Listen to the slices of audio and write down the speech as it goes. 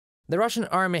The Russian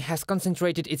army has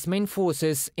concentrated its main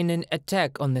forces in an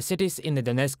attack on the cities in the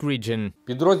Donetsk region.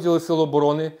 Підрозділи Сил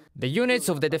оборони The units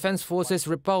of the defense forces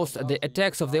repulsed the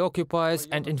attacks of the occupiers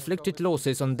and inflicted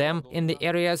losses on them in the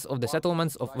areas of the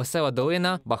settlements of Vesela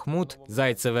Dolina, Bakhmut,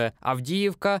 Zaitseve,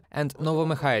 Avdiivka and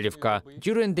Novomikhailivka.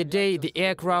 During the day, the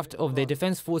aircraft of the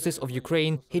defense forces of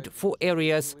Ukraine hit 4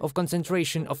 areas of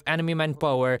concentration of enemy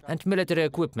manpower and military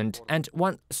equipment and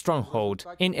 1 stronghold.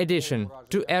 In addition,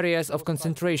 2 areas of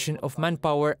concentration of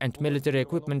manpower and military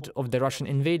equipment of the Russian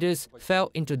invaders fell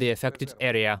into the affected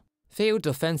area. Failed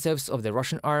offensives of the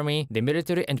Russian army, the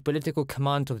military and political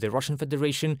command of the Russian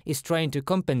Federation is trying to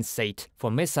compensate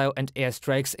for missile and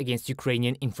airstrikes against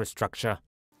Ukrainian infrastructure.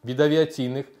 від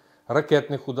авіаційних,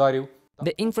 ракетних ударів,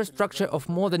 The infrastructure of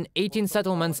more than 18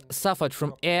 settlements suffered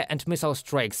from air and missile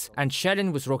strikes and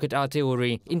shelling with rocket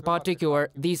artillery. In particular,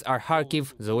 these are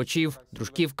Kharkiv, Zolochiv,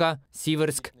 Drushkivka,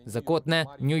 Siversk, Zakotne,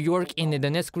 New York in the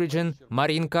Donetsk region,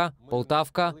 Marinka,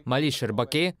 Poltavka, Mali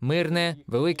Sherbaki, Mirne,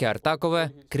 Велике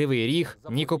Артакове, Кривий Ріг,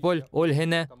 Nikoполь,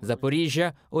 Olgine,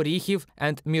 Zaporizhia, Orikhiv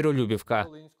and Mirolubivka.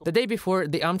 The day before,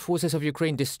 the armed forces of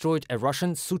Ukraine destroyed a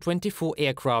Russian Su-24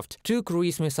 aircraft, 2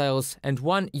 cruise missiles and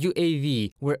 1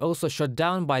 UAV were also shot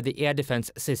down by the air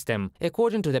defense system.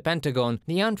 According to the Pentagon,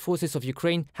 the armed forces of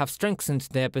Ukraine have strengthened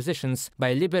their positions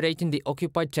by liberating the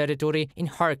occupied territory in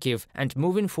Kharkiv and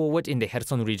moving forward in the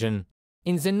Kherson region.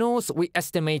 In the north, we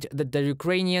estimate that the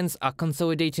Ukrainians are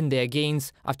consolidating their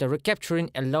gains after recapturing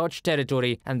a large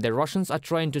territory, and the Russians are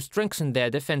trying to strengthen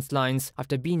their defense lines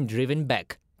after being driven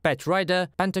back. Pat Ryder,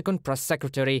 Pentagon press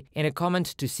secretary, in a comment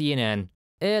to CNN.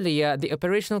 Earlier, the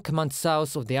Operational Command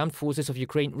South of the Armed Forces of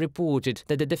Ukraine reported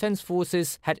that the defense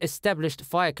forces had established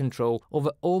fire control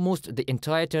over almost the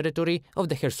entire territory of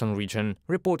the Kherson region.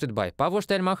 Reported by Pavlo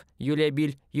Stelmach, Yulia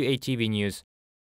Bil, UATV News.